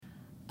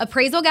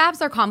Appraisal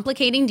gaps are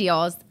complicating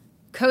deals.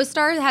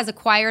 CoStar has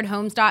acquired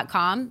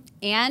Homes.com,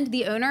 and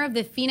the owner of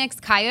the Phoenix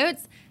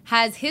Coyotes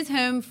has his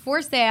home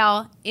for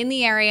sale in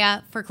the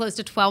area for close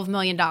to $12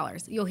 million.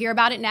 You'll hear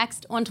about it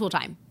next on Tool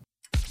Time.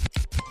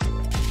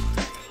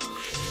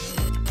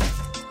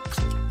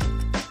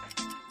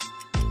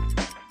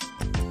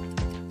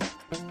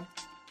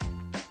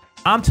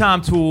 I'm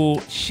Tom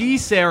Toole.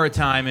 She's Sarah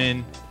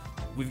Timon.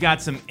 We've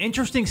got some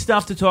interesting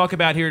stuff to talk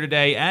about here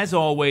today. As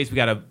always, we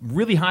got a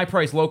really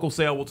high-priced local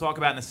sale we'll talk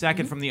about in a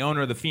second from the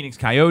owner of the Phoenix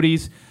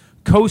Coyotes.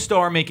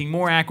 CoStar making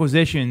more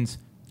acquisitions.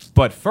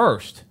 But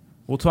first,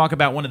 we'll talk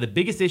about one of the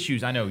biggest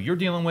issues I know you're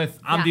dealing with,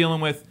 I'm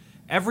dealing with,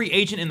 every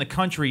agent in the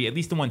country, at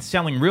least the ones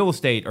selling real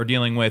estate, are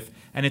dealing with,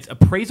 and it's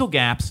appraisal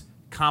gaps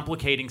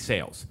complicating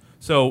sales.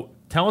 So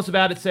tell us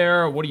about it,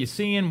 Sarah. What are you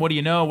seeing? What do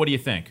you know? What do you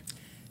think?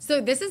 So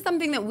this is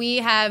something that we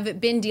have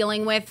been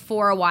dealing with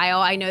for a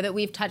while. I know that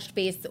we've touched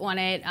base on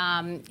it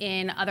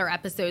in other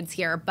episodes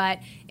here, but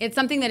it's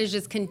something that is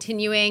just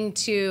continuing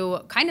to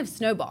kind of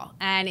snowball,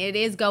 and it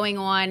is going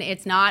on.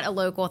 It's not a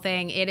local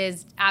thing. It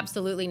is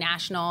absolutely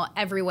national.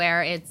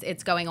 Everywhere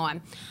it's going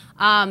on.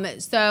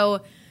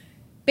 So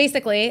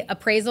basically,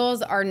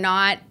 appraisals are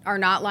not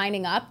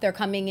lining up. They're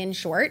coming in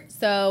short.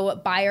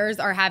 So buyers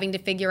are having to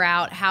figure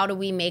out, how do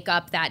we make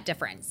up that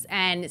difference?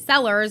 And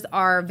sellers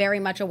are very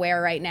much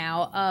aware right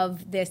now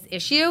of this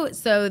issue.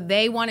 So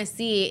they want to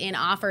see in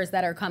offers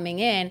that are coming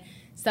in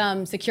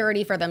some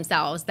security for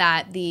themselves,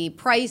 that the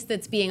price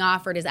that's being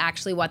offered is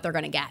actually what they're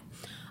going to get.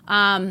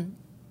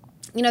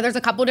 There's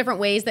a couple different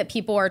ways that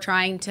people are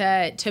trying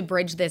to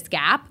bridge this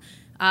gap.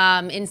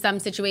 In some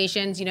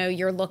situations,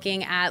 you're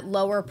looking at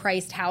lower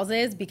priced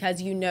houses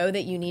because you know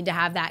that you need to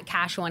have that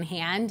cash on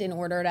hand in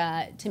order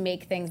to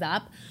make things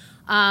up.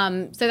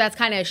 So that's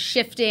kind of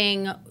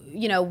shifting,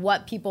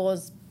 what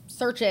people's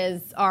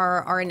searches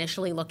are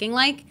initially looking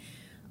like.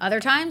 Other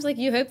times,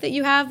 you hope that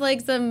you have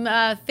some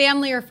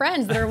family or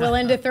friends that are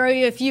willing to throw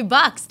you a few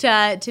bucks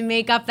to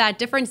make up that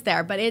difference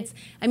there. But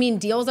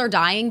deals are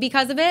dying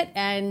because of it,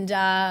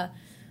 and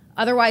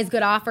otherwise,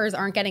 good offers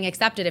aren't getting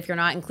accepted if you're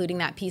not including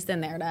that piece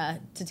in there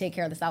to take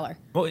care of the seller.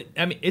 Well,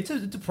 it's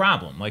a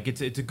problem.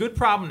 It's a good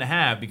problem to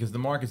have because the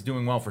market's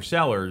doing well for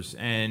sellers,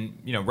 and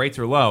rates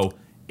are low.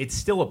 It's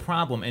still a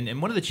problem,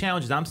 and one of the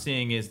challenges I'm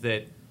seeing is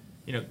that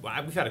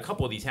we've had a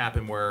couple of these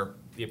happen where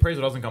the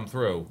appraisal doesn't come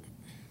through,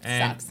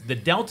 and Sucks. the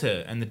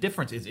delta and the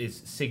difference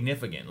is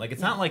significant.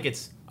 It's not like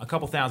it's a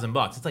couple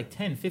 $1,000. It's like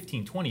 $10,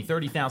 $15, $20,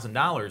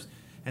 $30,000,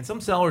 and some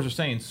sellers are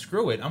saying,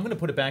 "Screw it, I'm going to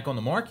put it back on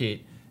the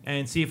market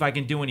and see if I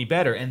can do any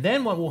better." And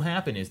then what will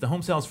happen is the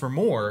home sells for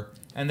more,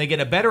 and they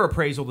get a better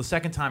appraisal the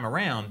second time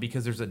around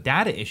because there's a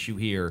data issue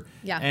here.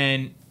 Yeah.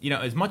 And,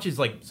 as much as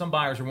some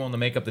buyers are willing to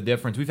make up the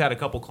difference, we've had a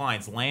couple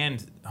clients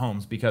land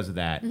homes because of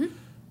that. Mm-hmm.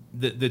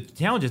 The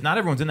challenge is not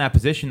everyone's in that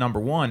position,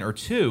 number one. Or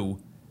two,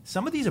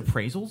 some of these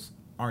appraisals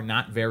are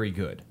not very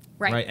good.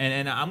 Right.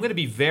 And I'm going to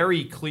be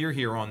very clear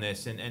here on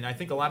this. And I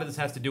think a lot of this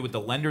has to do with the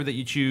lender that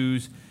you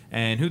choose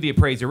and who the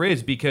appraiser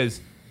is,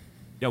 because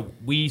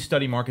we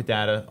study market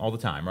data all the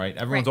time, right?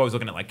 Everyone's always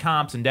looking at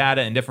comps and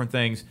data and different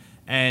things.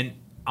 And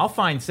I'll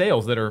find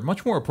sales that are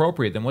much more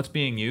appropriate than what's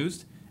being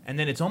used. And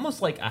then it's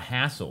almost like a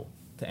hassle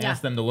to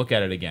ask them to look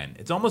at it again.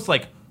 It's almost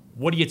like,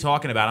 what are you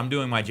talking about? I'm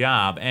doing my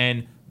job.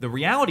 And the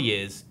reality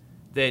is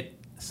that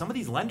some of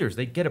these lenders,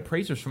 they get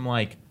appraisers from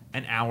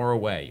an hour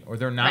away, or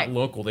they're not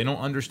local. They don't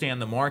understand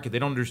the market. They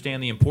don't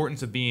understand the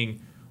importance of being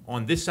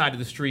on this side of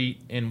the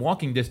street in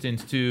walking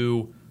distance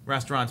to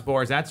restaurants,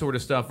 bars, that sort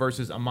of stuff,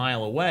 versus a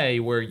mile away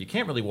where you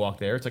can't really walk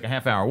there. It's like a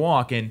half-hour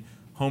walk, and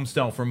homes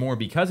sell for more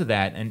because of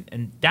that.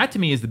 And that, to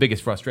me, is the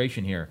biggest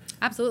frustration here.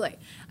 Absolutely.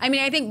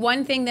 I think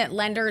one thing that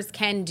lenders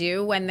can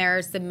do when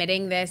they're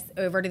submitting this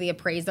over to the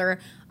appraiser,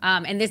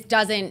 and this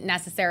doesn't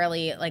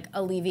necessarily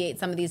alleviate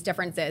some of these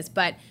differences,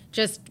 but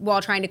just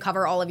while trying to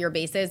cover all of your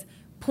bases,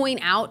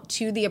 point out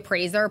to the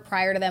appraiser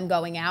prior to them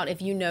going out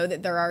if you know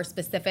that there are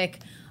specific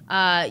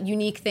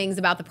unique things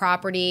about the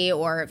property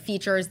or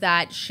features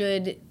that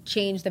should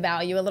change the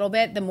value a little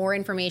bit. The more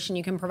information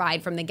you can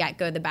provide from the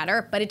get-go, the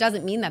better. But it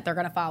doesn't mean that they're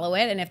going to follow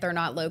it. And if they're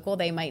not local,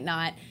 they might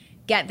not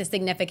get the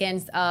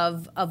significance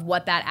of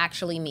what that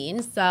actually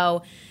means.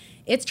 So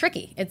it's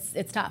tricky.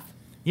 It's tough.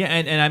 Yeah,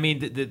 and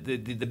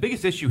the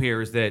biggest issue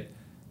here is that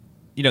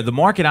the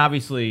market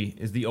obviously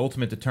is the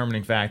ultimate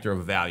determining factor of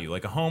a value.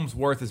 A home's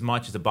worth as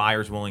much as a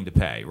buyer's willing to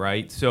pay,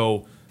 right?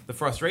 So the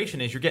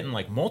frustration is you're getting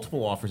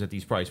multiple offers at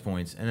these price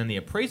points, and then the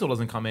appraisal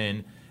doesn't come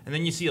in, and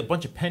then you see a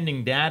bunch of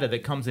pending data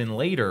that comes in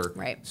later.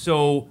 Right.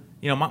 So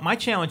my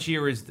challenge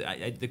here is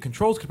the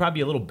controls could probably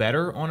be a little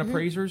better on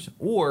appraisers,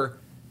 or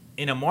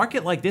in a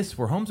market like this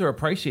where homes are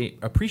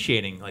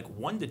appreciating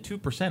 1% to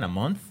 2% a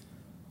month.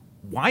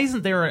 Why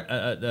isn't there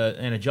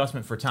an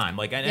adjustment for time?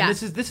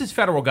 This is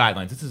federal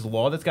guidelines. This is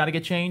law that's got to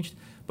get changed,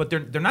 but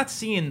they're not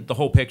seeing the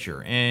whole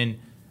picture. And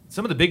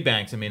some of the big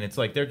banks, it's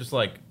they're just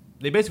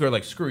they basically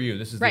are screw you,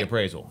 this is the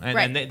appraisal.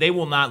 And they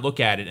will not look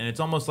at it. And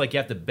it's almost like you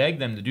have to beg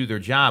them to do their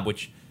job,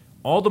 which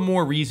all the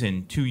more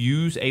reason to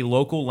use a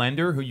local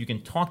lender who you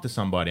can talk to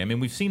somebody.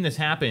 We've seen this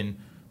happen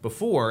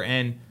before,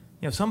 and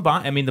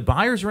the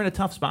buyers are in a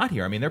tough spot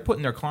here. I mean, they're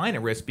putting their client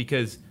at risk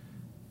because,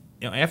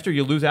 after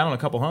you lose out on a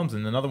couple homes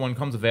and another one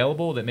comes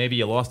available that maybe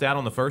you lost out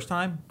on the first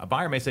time, a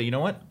buyer may say, you know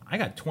what, I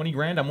got 20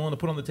 grand I'm willing to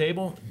put on the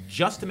table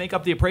just to make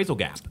up the appraisal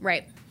gap.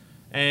 Right.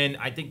 And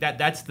I think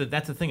that's the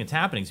thing that's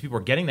happening. So people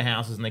are getting the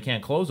houses and they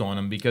can't close on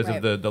them because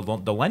of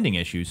the lending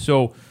issues.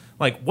 So,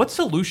 what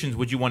solutions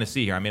would you want to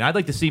see here? I mean, I'd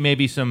like to see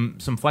maybe some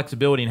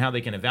flexibility in how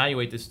they can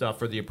evaluate this stuff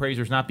for the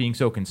appraisers not being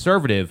so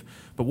conservative.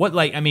 But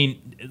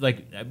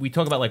we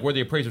talk about where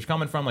the appraiser's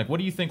coming from. What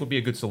do you think would be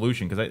a good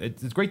solution? Because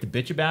it's great to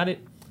bitch about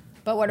it.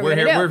 But what are we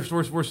going to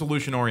do? We're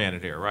solution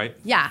oriented here, right?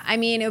 Yeah, I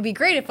mean, it would be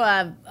great if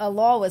a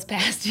law was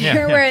passed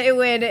here where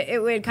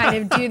it would kind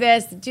of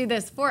do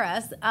this for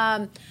us.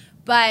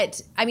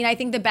 But I mean, I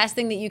think the best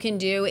thing that you can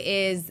do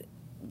is,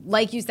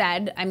 like you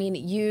said, I mean,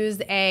 use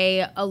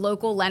a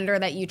local lender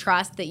that you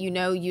trust, that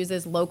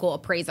uses local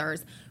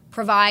appraisers.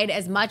 Provide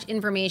as much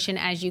information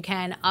as you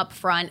can up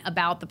front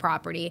about the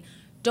property.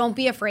 Don't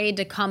be afraid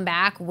to come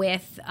back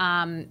with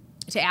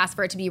to ask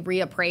for it to be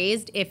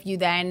reappraised if you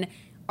then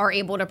are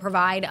able to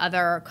provide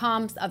other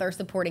comps, other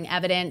supporting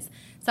evidence.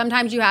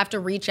 Sometimes you have to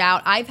reach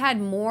out. I've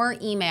had more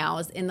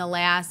emails in the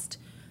last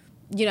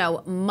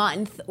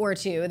month or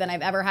two than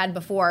I've ever had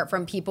before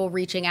from people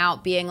reaching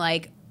out being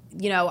like,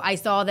 I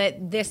saw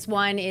that this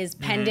one is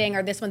pending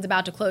or this one's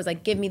about to close.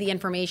 Give me the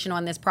information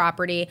on this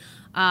property.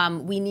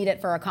 We need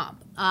it for a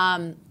comp.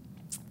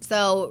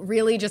 So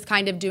really just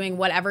kind of doing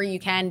whatever you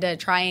can to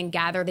try and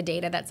gather the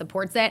data that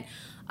supports it.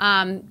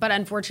 But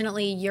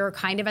unfortunately, you're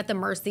kind of at the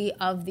mercy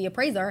of the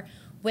appraiser,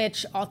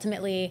 which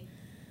ultimately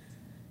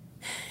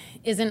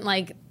isn't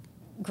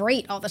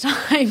great all the time.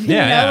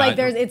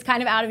 It's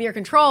kind of out of your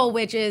control,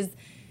 which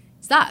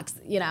sucks.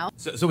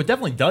 So it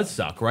definitely does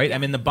suck, right? I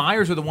mean, the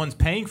buyers are the ones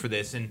paying for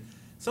this, and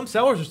some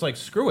sellers are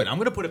just screw it. I'm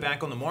going to put it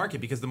back on the market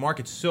because the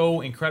market's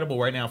so incredible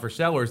right now for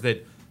sellers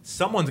that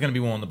someone's going to be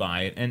willing to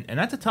buy it, and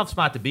that's a tough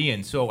spot to be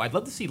in. So I'd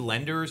love to see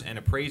lenders and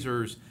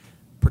appraisers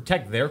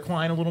protect their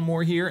client a little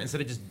more here instead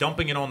of just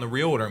dumping it on the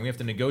realtor and we have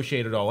to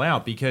negotiate it all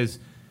out, because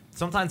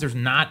sometimes there's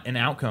not an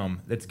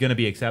outcome that's going to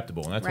be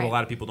acceptable, and that's what a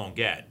lot of people don't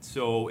get.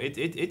 So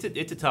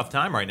it's a tough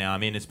time right now. I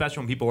mean,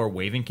 especially when people are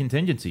waiving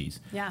contingencies,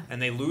 and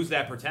they lose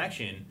that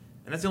protection,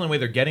 and that's the only way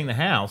they're getting the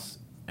house.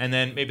 And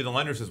then maybe the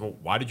lender says, well,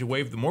 why did you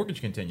waive the mortgage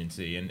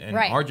contingency? And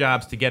our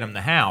job's to get them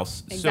the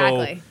house.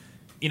 Exactly.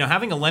 So,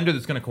 having a lender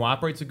that's going to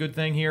cooperate is a good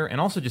thing here, and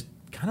also just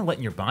kind of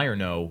letting your buyer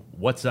know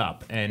what's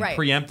up and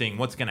preempting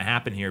what's going to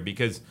happen here,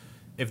 because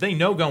if they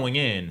know going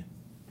in,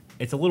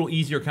 it's a little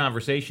easier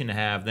conversation to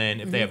have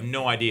than if they have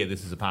no idea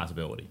this is a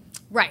possibility.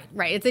 Right.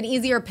 It's an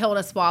easier pill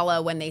to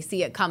swallow when they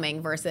see it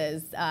coming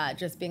versus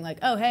just being like,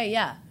 oh, hey,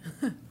 yeah,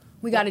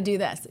 we got to do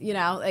this.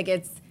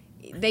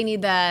 They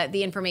need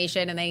the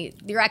information,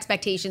 and your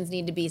expectations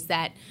need to be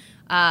set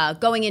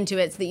going into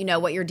it so that you know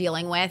what you're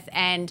dealing with,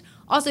 and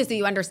also so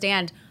you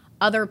understand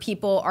other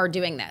people are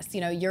doing this.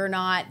 You're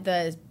not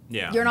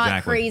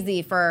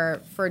crazy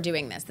for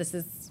doing this. This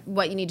is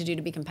what you need to do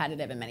to be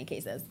competitive in many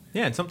cases.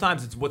 Yeah, and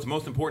sometimes it's what's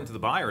most important to the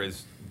buyer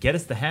is get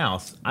us the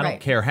house. I don't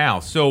care how.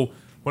 So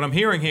what I'm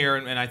hearing here,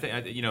 and I think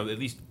at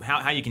least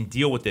how you can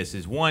deal with this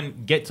is,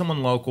 one, get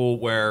someone local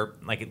where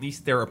at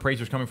least their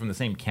appraiser's coming from the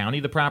same county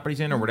the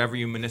property's in or whatever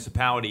your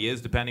municipality is,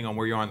 depending on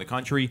where you are in the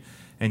country.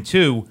 And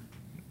two,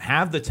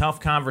 have the tough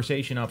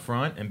conversation up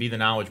front and be the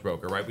knowledge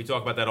broker, right? We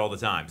talk about that all the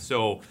time.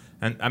 So,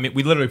 and I mean,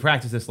 we literally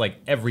practice this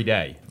every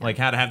day,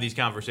 how to have these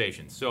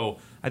conversations. So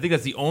I think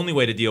that's the only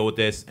way to deal with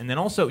this. And then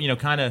also,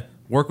 kind of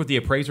work with the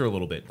appraiser a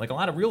little bit. A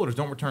lot of realtors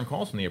don't return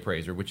calls from the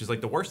appraiser, which is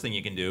the worst thing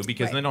you can do,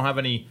 because they don't have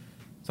any.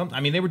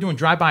 They were doing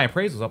drive-by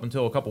appraisals up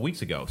until a couple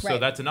weeks ago, so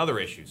that's another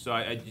issue. So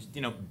I just,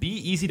 be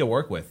easy to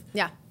work with.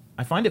 Yeah.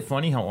 I find it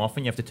funny how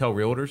often you have to tell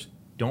realtors,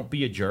 don't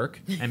be a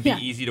jerk and be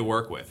easy to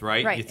work with,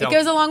 right? Right. It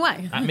goes a long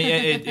way. I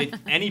mean,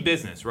 any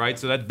business, right?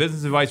 So that's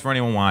business advice for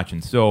anyone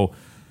watching. So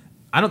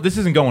this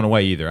isn't going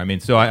away either. I mean,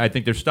 so I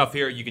think there's stuff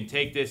here. You can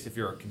take this if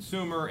you're a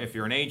consumer, if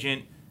you're an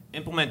agent,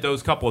 implement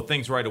those couple of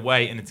things right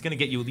away, and it's going to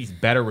get you at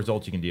least better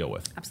results you can deal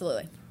with.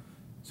 Absolutely.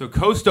 So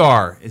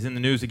CoStar is in the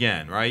news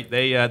again, right?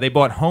 They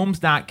bought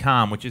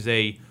Homes.com, which is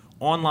a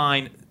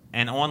online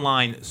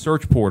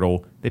search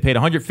portal. They paid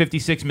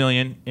 $156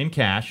 million in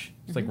cash.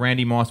 It's like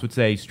Randy Moss would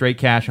say, straight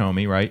cash,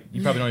 homie, right?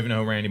 You probably don't even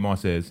know who Randy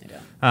Moss is.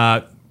 I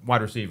do.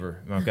 Wide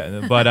receiver.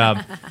 Okay, but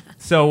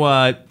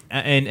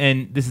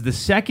and this is the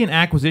second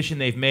acquisition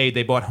they've made.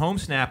 They bought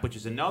HomeSnap, which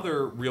is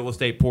another real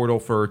estate portal,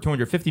 for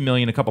 $250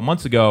 million a couple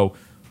months ago.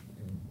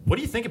 What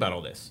do you think about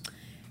all this?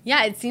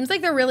 Yeah, it seems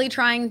like they're really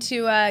trying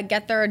to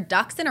get their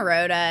ducks in a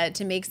row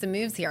to make some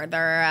moves here.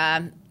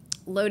 They're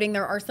loading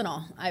their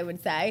arsenal, I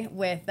would say,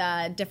 with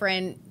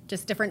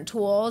different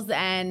tools,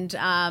 and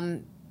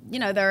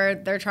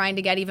they're trying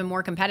to get even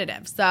more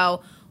competitive.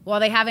 So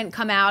while they haven't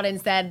come out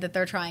and said that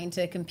they're trying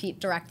to compete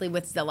directly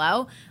with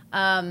Zillow,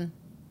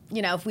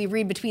 if we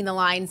read between the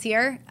lines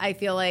here, I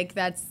feel like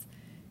that's.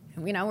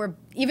 We're,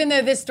 even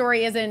though this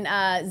story isn't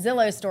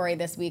Zillow's story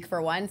this week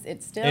for once,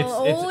 it still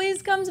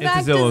always comes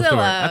back to Zillow.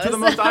 That's what the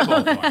most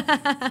eyeballs are.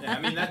 Yeah,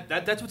 I mean,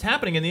 that's what's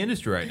happening in the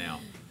industry right now.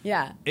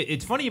 Yeah.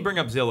 It's funny you bring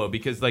up Zillow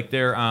because like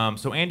they're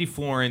so Andy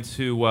Florence,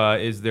 who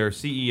is their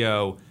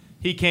CEO,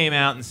 he came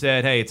out and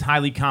said, hey, it's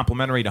highly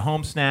complementary to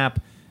HomeSnap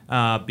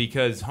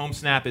because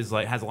HomeSnap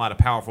has a lot of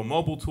powerful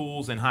mobile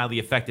tools and highly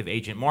effective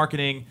agent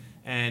marketing.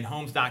 And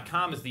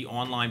Homes.com is the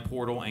online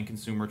portal and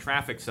consumer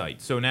traffic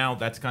site. So now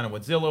that's kind of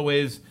what Zillow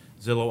is.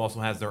 Zillow also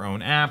has their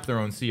own app, their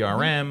own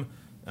CRM.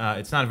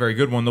 It's not a very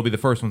good one. They'll be the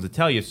first ones to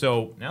tell you.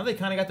 So now they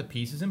kind of got the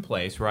pieces in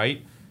place,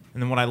 right?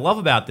 And then what I love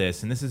about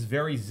this, and this is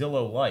very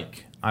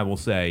Zillow-like, I will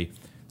say,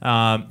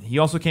 he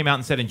also came out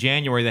and said in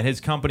January that his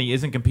company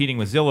isn't competing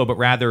with Zillow, but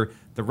rather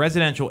the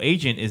residential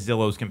agent is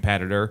Zillow's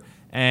competitor.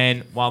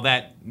 And while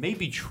that may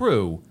be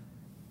true,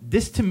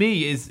 this to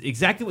me is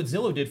exactly what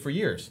Zillow did for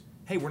years.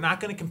 Hey, we're not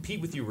going to compete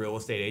with you real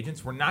estate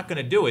agents. We're not going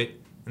to do it.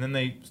 And then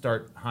they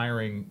start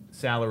hiring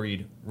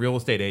salaried real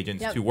estate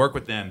agents to work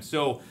with them.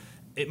 So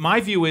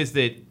my view is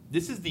that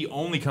this is the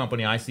only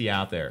company I see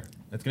out there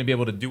that's going to be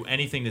able to do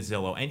anything to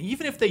Zillow. And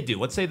even if they do,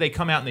 let's say they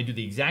come out and they do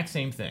the exact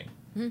same thing.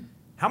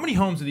 How many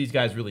homes are these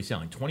guys really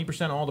selling?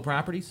 20% of all the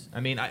properties? I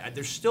mean,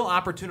 there's still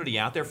opportunity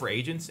out there for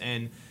agents.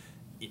 And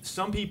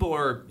some people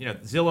are,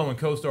 Zillow and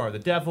CoStar are the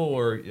devil,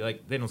 or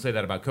like they don't say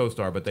that about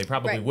CoStar, but they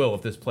probably will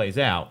if this plays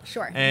out.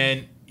 Sure.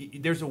 And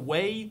there's a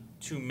way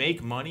to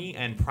make money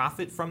and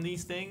profit from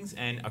these things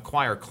and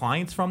acquire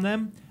clients from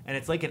them, and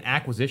it's like an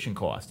acquisition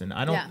cost. And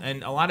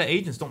and a lot of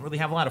agents don't really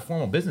have a lot of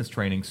formal business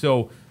training.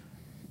 So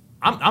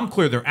I'm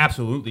clear they're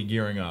absolutely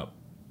gearing up.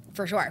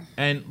 For sure.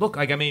 And look,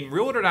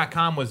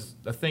 Realtor.com was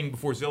a thing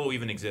before Zillow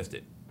even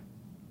existed,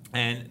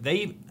 and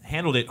they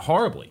handled it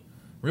horribly.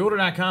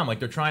 Realtor.com,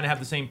 they're trying to have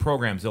the same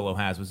program Zillow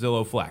has with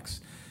Zillow Flex.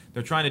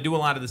 They're trying to do a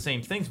lot of the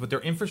same things, but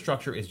their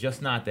infrastructure is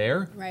just not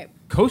there. Right.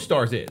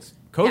 CoStar's is.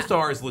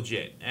 CoStar is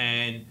legit,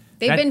 and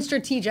they've been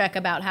strategic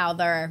about how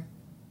they're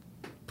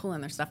pulling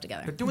their stuff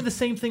together. They're doing the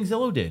same thing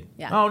Zillow did.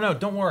 Yeah. Oh no,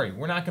 don't worry,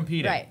 we're not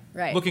competing.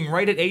 Right. Looking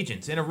right at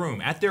agents in a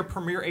room at their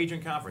premier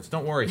agent conference.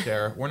 Don't worry,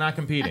 Sarah, we're not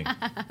competing.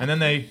 And then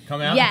they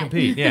come out and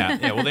compete.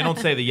 Yeah. Well, they don't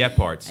say the yet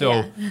part.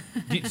 So,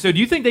 do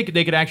you think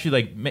they could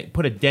actually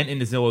put a dent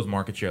into Zillow's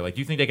market share? Do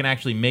you think they can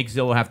actually make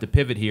Zillow have to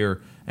pivot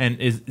here? And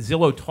is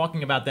Zillow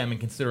talking about them and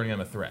considering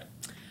them a threat?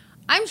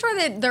 I'm sure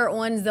that they're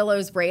on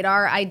Zillow's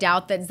radar. I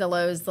doubt that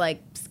Zillow's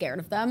scared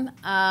of them.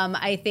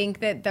 I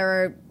think that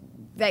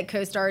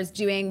CoStar is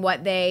doing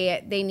what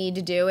they need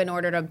to do in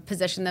order to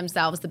position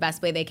themselves the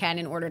best way they can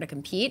in order to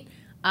compete.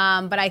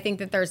 But I think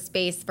that there's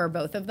space for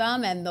both of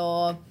them, and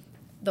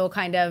they'll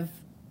kind of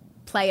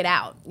play it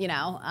out.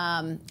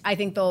 I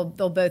think they'll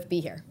both be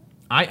here.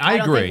 I agree. I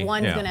don't think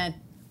one's gonna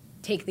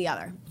take the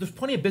other. There's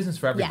plenty of business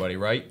for everybody,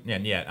 right? Yeah.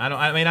 Maybe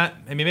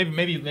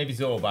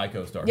Zillow will buy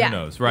CoStar. Yeah. Who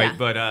knows, right? Yeah.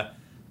 But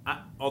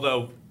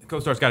although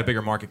CoStar's got a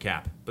bigger market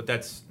cap, but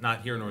that's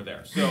not here nor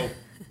there. So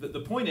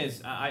the point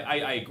is,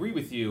 I agree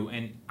with you,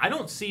 and I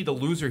don't see the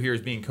loser here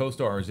as being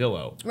CoStar or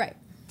Zillow. Right.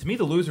 To me,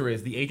 the loser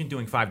is the agent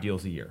doing 5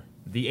 deals a year,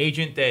 the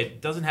agent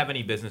that doesn't have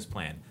any business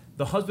plan,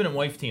 the husband and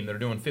wife team that are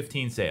doing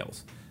 15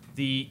 sales,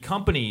 the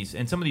companies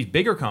and some of these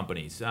bigger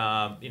companies,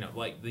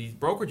 like these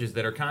brokerages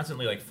that are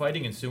constantly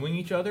fighting and suing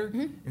each other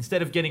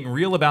instead of getting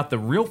real about the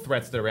real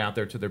threats that are out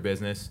there to their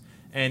business.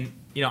 And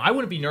I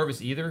wouldn't be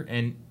nervous either.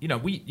 And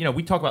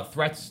we talk about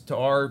threats to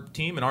our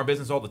team and our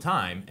business all the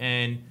time,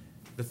 and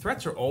the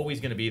threats are always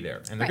going to be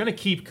there, and they're going to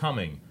keep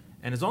coming.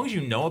 And as long as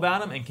you know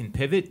about them and can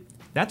pivot,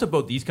 that's what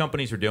both these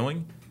companies are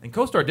doing. And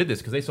CoStar did this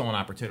because they saw an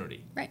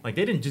opportunity. Right.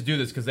 They didn't just do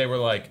this because they were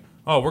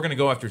oh, we're going to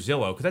go after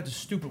Zillow, because that's a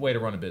stupid way to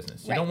run a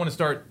business. You don't want to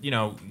start,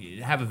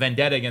 have a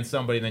vendetta against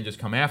somebody and then just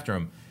come after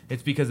them.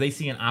 It's because they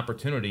see an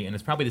opportunity, and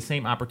it's probably the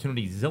same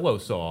opportunity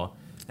Zillow saw.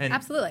 And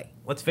absolutely.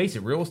 Let's face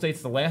it, real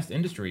estate's the last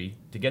industry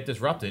to get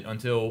disrupted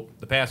until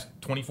the past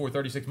 24,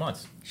 36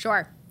 months.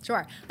 Sure.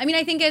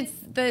 I think it's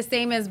the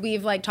same as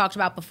we've talked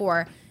about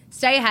before.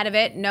 Stay ahead of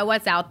it, know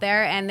what's out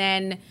there, and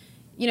then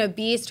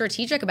be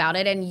strategic about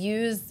it and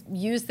use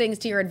things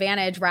to your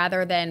advantage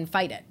rather than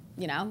fight it.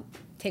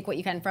 Take what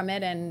you can from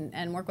it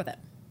and work with it.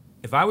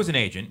 If I was an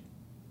agent,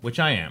 which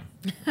I am.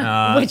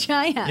 Which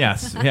I am.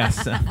 Yes.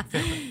 I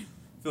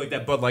feel like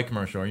that Bud Light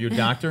commercial. Are you a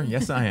doctor?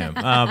 Yes, I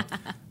am.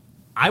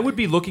 I would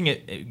be looking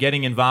at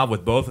getting involved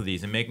with both of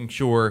these and making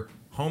sure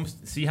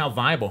see how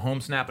viable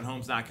HomeSnap and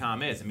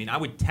Homes.com is. I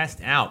would test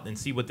out and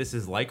see what this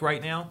is like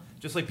right now,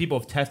 just like people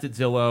have tested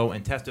Zillow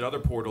and tested other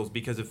portals,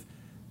 because if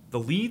the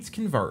leads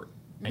convert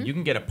and you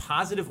can get a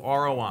positive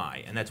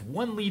ROI, and that's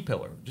one lead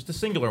pillar, just a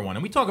singular one.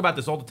 And we talk about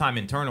this all the time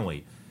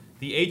internally.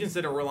 The agents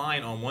that are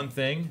relying on one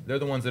thing, they're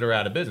the ones that are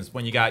out of business.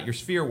 When you got your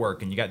Sphere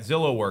working, you got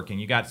Zillow working,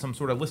 you got some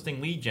sort of listing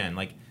lead gen.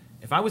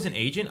 If I was an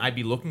agent, I'd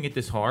be looking at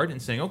this hard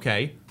and saying,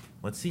 okay,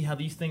 let's see how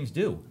these things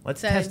do.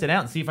 Let's test it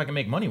out and see if I can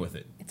make money with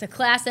it. It's a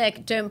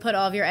classic, don't put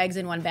all of your eggs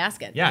in one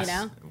basket.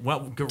 Yes.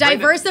 Well,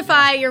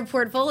 diversify your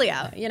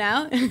portfolio,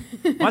 Well,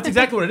 that's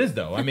exactly what it is,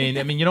 though.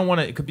 You don't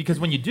want to, because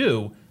when you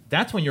do,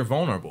 that's when you're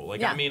vulnerable.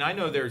 I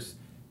know there's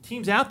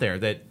teams out there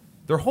that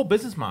their whole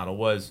business model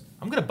was,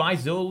 I'm going to buy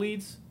Zillow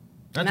leads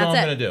That's all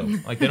I'm going to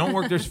do. Like, they don't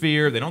work their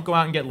sphere. They don't go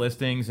out and get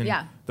listings. And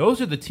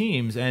those are the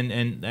teams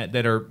and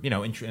that are, in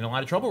a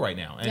lot of trouble right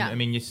now. And, I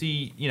mean, you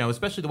see,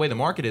 especially the way the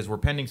market is where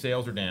pending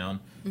sales are down.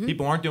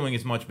 People aren't doing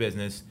as much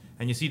business.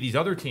 And you see these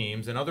other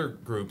teams and other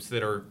groups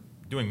that are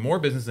doing more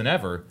business than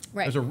ever.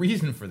 Right. There's a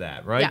reason for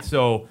that, right? Yeah.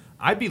 So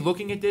I'd be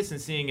looking at this and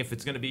seeing if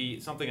it's going to be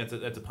something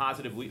that's a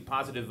positive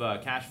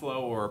cash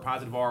flow or a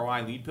positive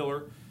ROI lead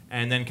pillar,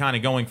 and then kind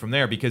of going from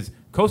there, because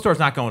CoStar's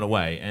not going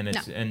away, and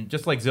and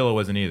just like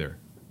Zillow isn't either.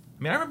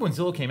 I mean, I remember when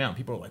Zillow came out, and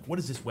people were like, what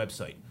is this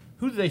website?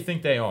 Who do they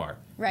think they are?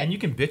 Right. And you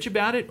can bitch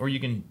about it, or you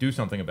can do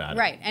something about it.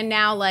 Right. And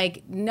now,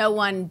 like, no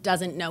one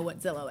doesn't know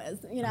what Zillow is,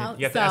 You got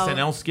the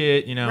SNL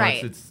skit,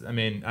 Right. I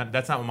mean,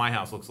 that's not what my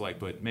house looks like,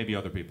 but maybe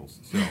other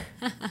people's. So,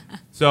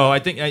 so I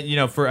think, I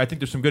think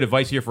there's some good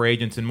advice here for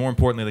agents, and more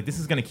importantly, like, this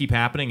is going to keep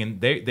happening, and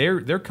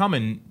they're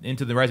coming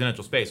into the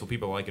residential space, whether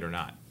people like it or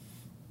not.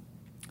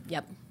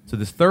 Yep. So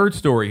this third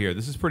story here,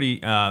 this is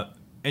pretty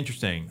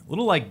interesting. A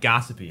little like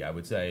gossipy, I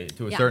would say,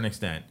 to a certain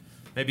extent.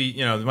 Maybe,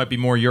 it might be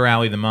more your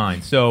alley than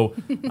mine. So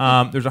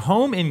there's a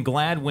home in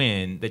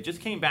Gladwin that just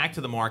came back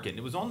to the market.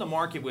 It was on the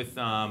market with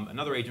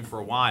another agent for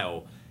a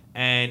while.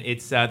 And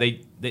it's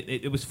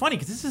it was funny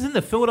because this is in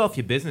the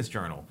Philadelphia Business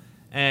Journal.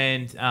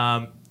 And,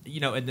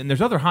 and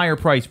there's other higher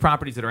priced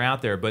properties that are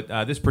out there. But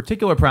this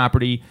particular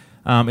property,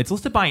 it's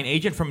listed by an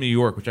agent from New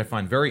York, which I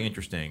find very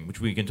interesting,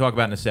 which we can talk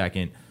about in a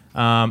second.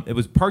 It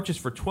was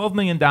purchased for $12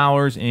 million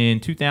in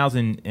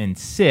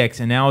 2006,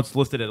 and now it's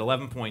listed at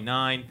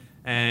 11.9,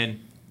 and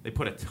they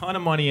put a ton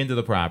of money into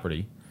the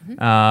property.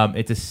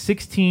 It's a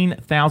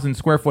 16,000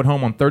 square foot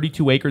home on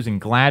 32 acres in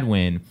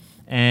Gladwin,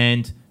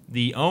 and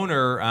the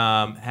owner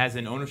has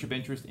an ownership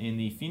interest in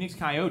the Phoenix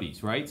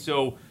Coyotes, right?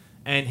 So,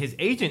 and his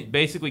agent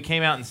basically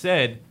came out and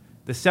said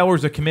the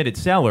seller's a committed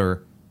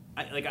seller.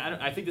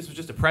 I think this was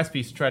just a press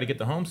piece to try to get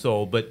the home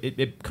sold, but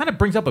it kind of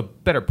brings up a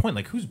better point.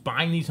 Like, who's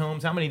buying these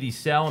homes? How many of these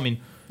sell? I mean,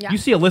 you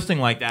see a listing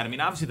like that. I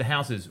mean, obviously the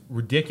house is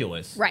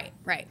ridiculous. Right.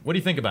 What do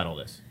you think about all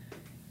this?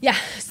 Yeah,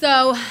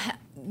 so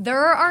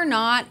there are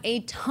not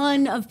a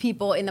ton of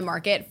people in the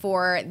market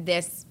for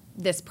this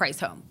price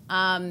home.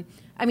 I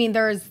mean,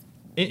 there's...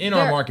 In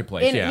our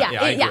marketplace,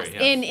 I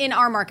agree. In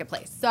our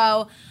marketplace.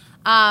 So...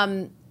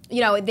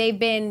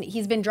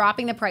 he's been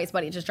dropping the price,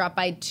 but he just dropped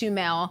by $2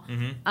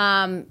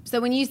 million. So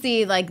when you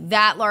see like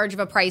that large of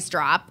a price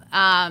drop,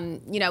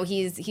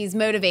 he's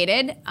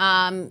motivated,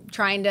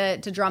 trying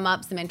to drum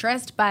up some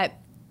interest, but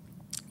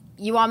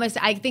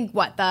I think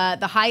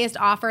the highest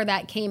offer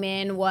that came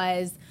in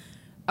was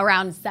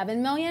around $7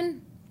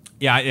 million.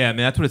 Yeah. I mean,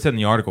 that's what it said in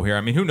the article here.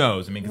 I mean, who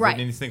knows? I mean,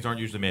 these things aren't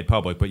usually made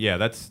public, but yeah,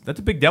 that's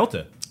a big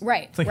delta.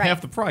 Right. It's like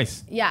half the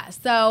price. Yeah.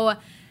 So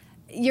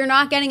you're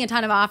not getting a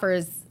ton of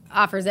offers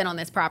in on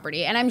this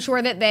property. And I'm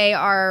sure that they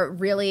are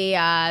really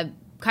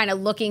kind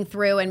of looking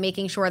through and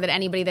making sure that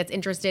anybody that's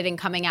interested in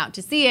coming out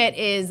to see it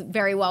is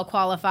very well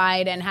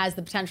qualified and has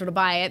the potential to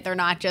buy it. They're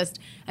not just,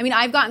 I mean,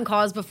 I've gotten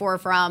calls before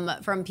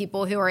from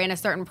people who are in a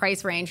certain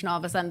price range, and all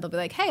of a sudden they'll be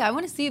like, hey, I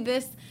want to see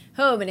this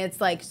home. And it's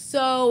like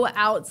so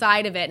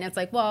outside of it. And it's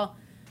like, well,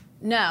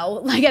 no,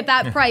 like at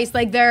that price,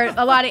 like a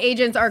lot of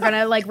agents are going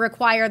to like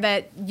require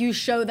that you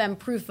show them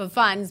proof of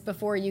funds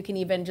before you can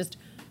even just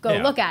go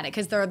look at it,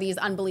 because there are these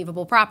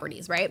unbelievable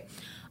properties, right?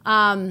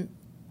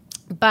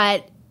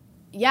 But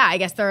yeah, I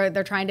guess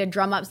they're trying to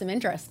drum up some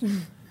interest.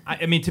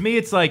 I mean, to me,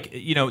 it's like,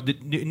 the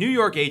New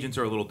York agents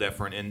are a little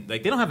different, and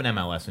like they don't have an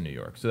MLS in New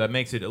York, so that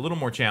makes it a little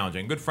more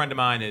challenging. A good friend of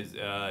mine is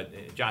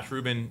Josh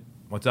Rubin.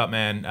 What's up,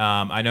 man?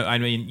 I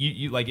mean,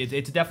 you like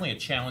it's definitely a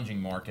challenging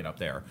market up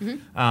there.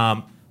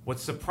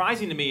 What's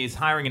surprising to me is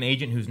hiring an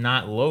agent who's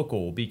not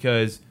local,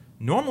 because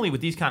normally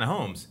with these kind of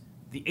homes,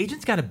 the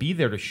agent's got to be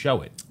there to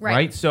show it,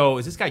 right? So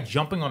is this guy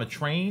jumping on a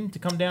train to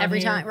come down every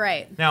here? time,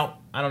 right? Now,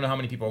 I don't know how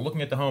many people are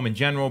looking at the home in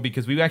general,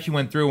 because we actually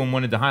went through and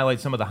wanted to highlight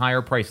some of the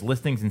higher price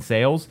listings and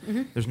sales.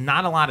 There's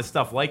not a lot of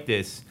stuff like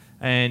this.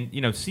 And,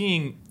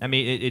 seeing, I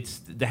mean, it's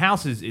the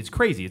house it's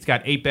crazy. It's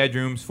got 8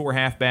 bedrooms, 4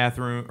 half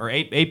bathroom, or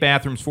 8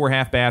 bathrooms, 4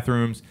 half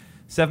bathrooms,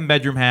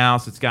 7-bedroom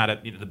house. It's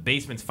got the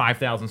basement's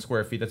 5,000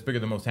 square feet. That's bigger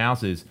than most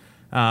houses.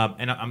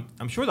 And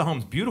I'm sure the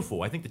home's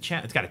beautiful. I think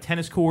it's got a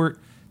tennis court.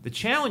 The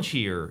challenge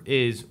here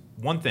is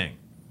one thing.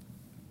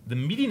 The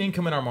median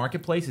income in our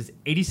marketplace is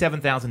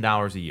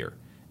 $87,000 a year.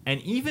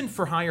 And even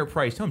for higher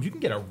priced homes, you can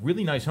get a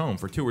really nice home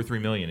for $2 or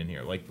 $3 million in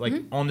here. Like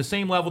on the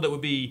same level that would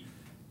be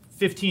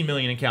 $15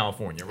 million in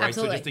California, right?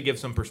 Absolutely. So just to give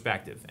some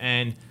perspective.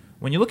 And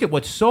when you look at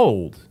what's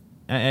sold,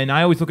 and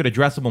I always look at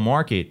addressable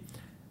market,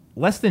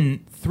 less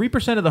than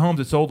 3% of the homes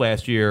that sold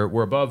last year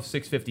were above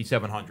 650,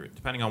 700,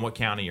 depending on what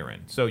county you're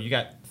in. So you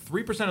got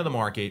 3% of the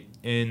market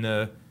in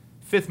the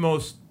 5th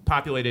most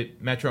populated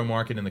metro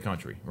market in the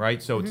country,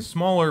 right? So it's a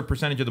smaller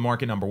percentage of the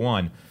market, number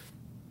one.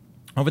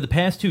 Over the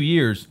past 2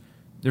 years,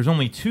 there's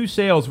only 2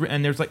 sales,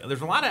 and there's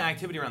a lot of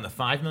activity around the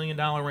 $5 million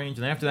range,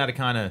 and after that it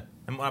kind of,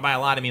 and by a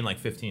lot I mean like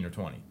 15 or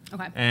 20.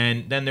 Okay.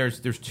 And then there's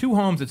 2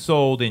 homes that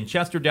sold in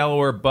Chester,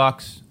 Delaware,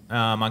 Bucks,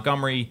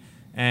 Montgomery,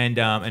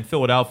 and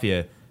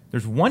Philadelphia.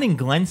 There's one in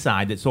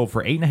Glenside that sold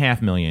for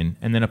 $8.5 million,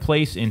 and then a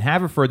place in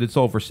Haverford that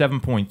sold for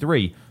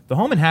 $7.3. The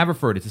home in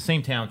Haverford, it's the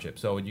same township,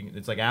 so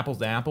it's like apples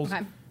to apples.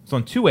 Okay. It's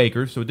on 2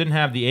 acres, so it didn't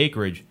have the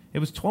acreage. It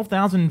was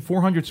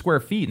 12,400 square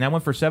feet, and that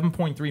went for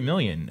 $7.3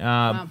 million.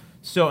 Wow.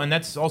 So, and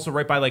that's also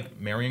right by like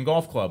Marion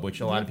Golf Club,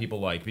 which a lot of people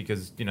like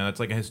because that's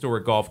like a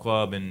historic golf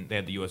club, and they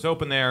had the U.S.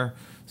 Open there.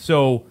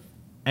 So,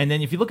 and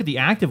then if you look at the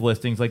active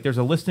listings, like there's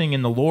a listing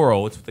in the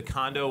Laurel. It's the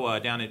condo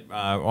down at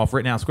off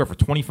Rittenhouse Square for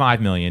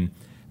 $25 million.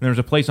 And there's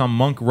a place on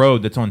Monk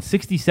Road that's on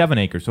 67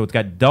 acres, so it's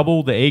got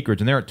double the acreage,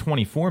 and they're at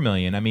 $24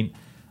 million. I mean,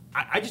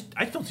 I just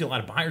don't see a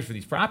lot of buyers for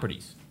these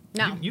properties.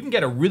 No. You can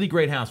get a really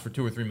great house for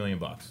 $2 or $3 million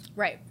bucks.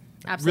 Right.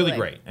 Absolutely.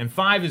 Really great. And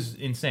 5 is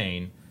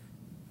insane.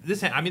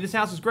 This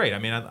house is great. I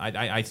mean,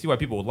 I see why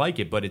people would like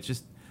it, but it's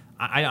just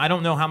I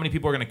don't know how many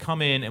people are going to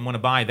come in and want to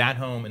buy that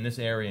home in this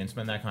area and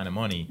spend that kind of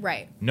money.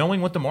 Right.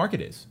 Knowing what the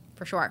market is.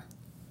 For sure.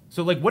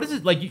 So, like, what is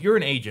it, like, you're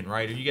an agent,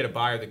 right? Or you get a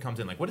buyer that comes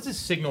in. Like, what does this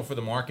signal for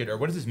the market, or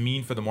what does this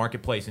mean for the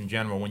marketplace in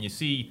general when you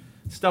see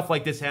stuff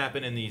like this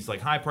happen and these, like,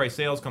 high-priced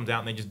sales comes out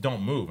and they just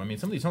don't move? I mean,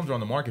 some of these homes are on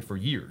the market for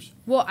years.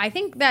 Well, I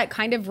think that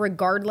kind of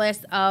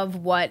regardless of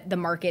what the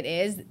market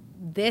is,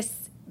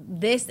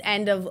 this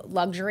end of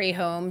luxury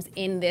homes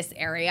in this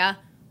area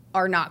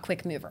are not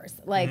quick movers.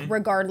 Like,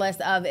 regardless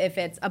of if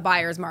it's a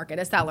buyer's market,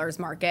 a seller's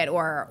market,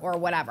 or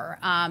whatever,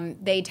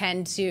 they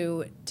tend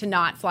to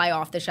not fly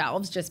off the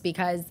shelves just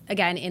because,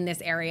 again, in this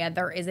area,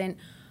 there isn't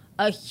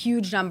a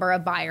huge number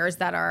of buyers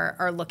that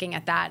are looking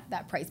at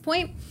that price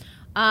point.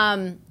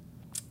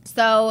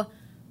 So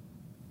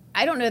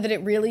I don't know that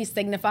it really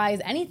signifies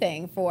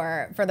anything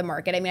for the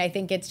market. I mean, I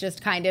think it's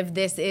just kind of,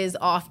 this is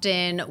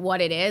often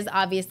what it is.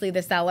 Obviously,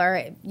 the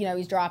seller,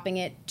 he's dropping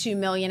it $2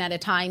 million at a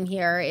time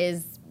here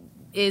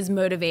is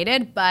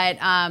motivated, but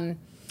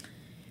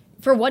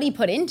for what he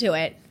put into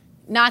it,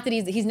 not that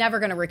he's never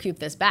going to recoup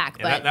this back.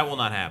 Yeah, but that will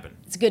not happen.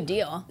 It's a good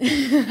deal,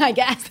 I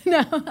guess.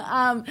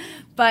 No,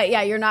 but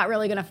yeah, you're not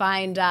really going to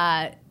find.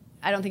 I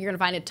don't think you're going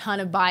to find a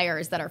ton of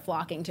buyers that are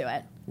flocking to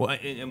it. Well,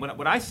 and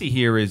what I see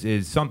here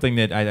is something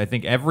that I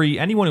think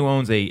anyone who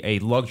owns a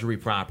luxury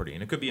property,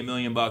 and it could be $1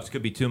 million, it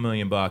could be $2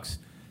 million.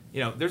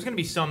 There's going to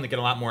be some that get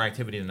a lot more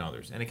activity than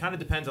others, and it kind of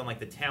depends on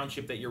like the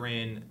township that you're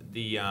in,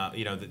 the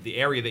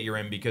area that you're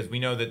in, because we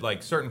know that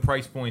like certain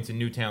price points in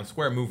Newtown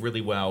Square move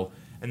really well,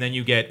 and then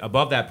you get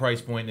above that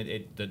price point,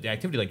 and the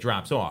activity like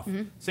drops off.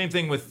 Same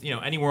thing with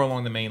anywhere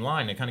along the main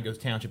line, it kind of goes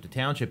township to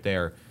township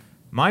there.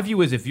 My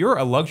view is if you're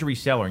a luxury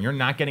seller and you're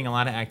not getting a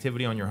lot of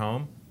activity on your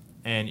home,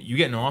 and you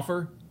get an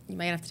offer, you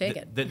might have to take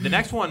it. The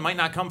next one might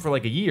not come for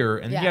like a year,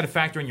 and you got to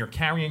factor in your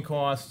carrying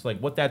costs, like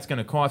what that's going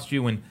to cost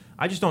you. And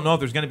I just don't know if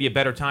there's going to be a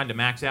better time to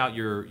max out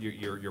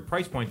your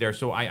price point there.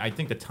 So I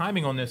think the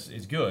timing on this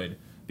is good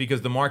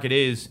because the market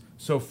is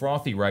so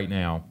frothy right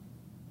now,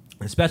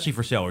 especially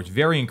for sellers.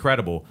 Very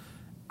incredible.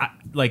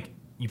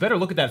 You better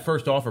look at that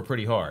first offer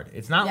pretty hard.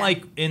 It's not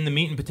like in the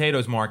meat and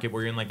potatoes market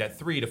where you're in like that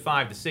 3 to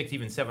 5 to 6,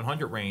 even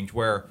 700 range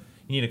where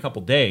you need a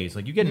couple days.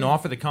 Like you get an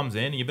offer that comes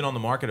in and you've been on the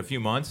market a few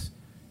months,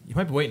 you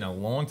might be waiting a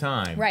long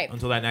time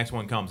until that next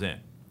one comes in.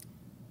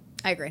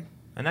 I agree.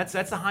 And that's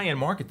the high end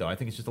market though. I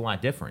think it's just a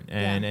lot different.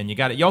 And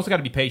you also got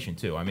to be patient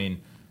too. I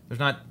mean, there's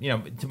not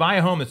to buy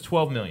a home that's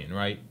 $12 million,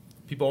 right?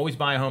 People always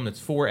buy a home that's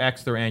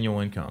 4x their annual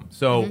income.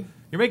 So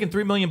you're making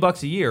 $3 million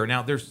a year.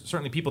 Now there's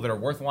certainly people that are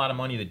worth a lot of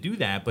money that do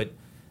that, but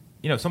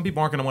some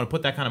people aren't going to want to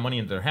put that kind of money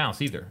into their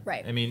house either.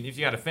 Right. I mean, if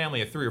you got a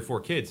family of 3 or 4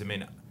 kids, I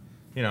mean,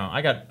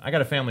 I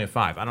got a family of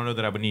 5. I don't know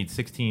that I would need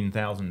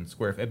 16,000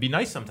 square feet. It'd be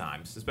nice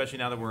sometimes, especially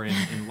now that we're in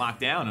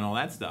lockdown and all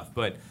that stuff.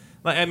 But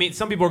I mean,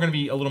 some people are going to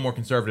be a little more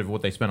conservative with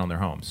what they spend on their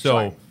homes.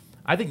 So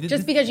I think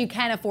just because you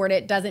can afford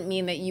it doesn't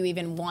mean that you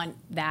even want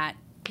that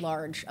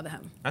large of a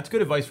home. That's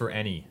good advice for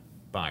any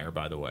buyer,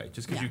 by the way.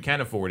 Just because you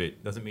can afford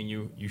it doesn't mean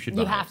you should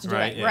buy it. You have to do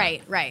it. Yeah.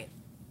 Right.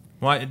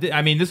 Well,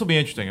 I mean, this will be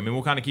interesting. I mean,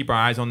 we'll kind of keep our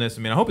eyes on this.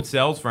 I mean, I hope it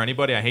sells for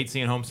anybody. I hate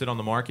seeing homes sit on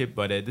the market,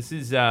 but this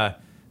is the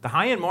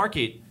high-end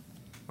market.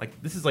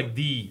 Like this is like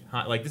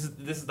this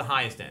is the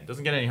highest end.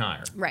 Doesn't get any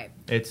higher. Right.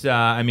 It's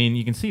I mean,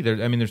 you can see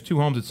there. I mean, there's 2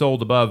 homes that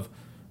sold above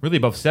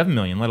 $7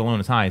 million, let alone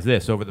as high as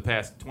this over the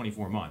past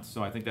 24 months.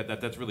 So I think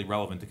that's really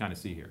relevant to kind of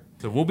see here.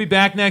 So we'll be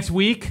back next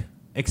week.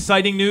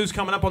 Exciting news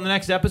coming up on the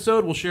next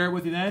episode. We'll share it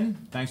with you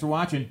then. Thanks for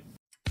watching.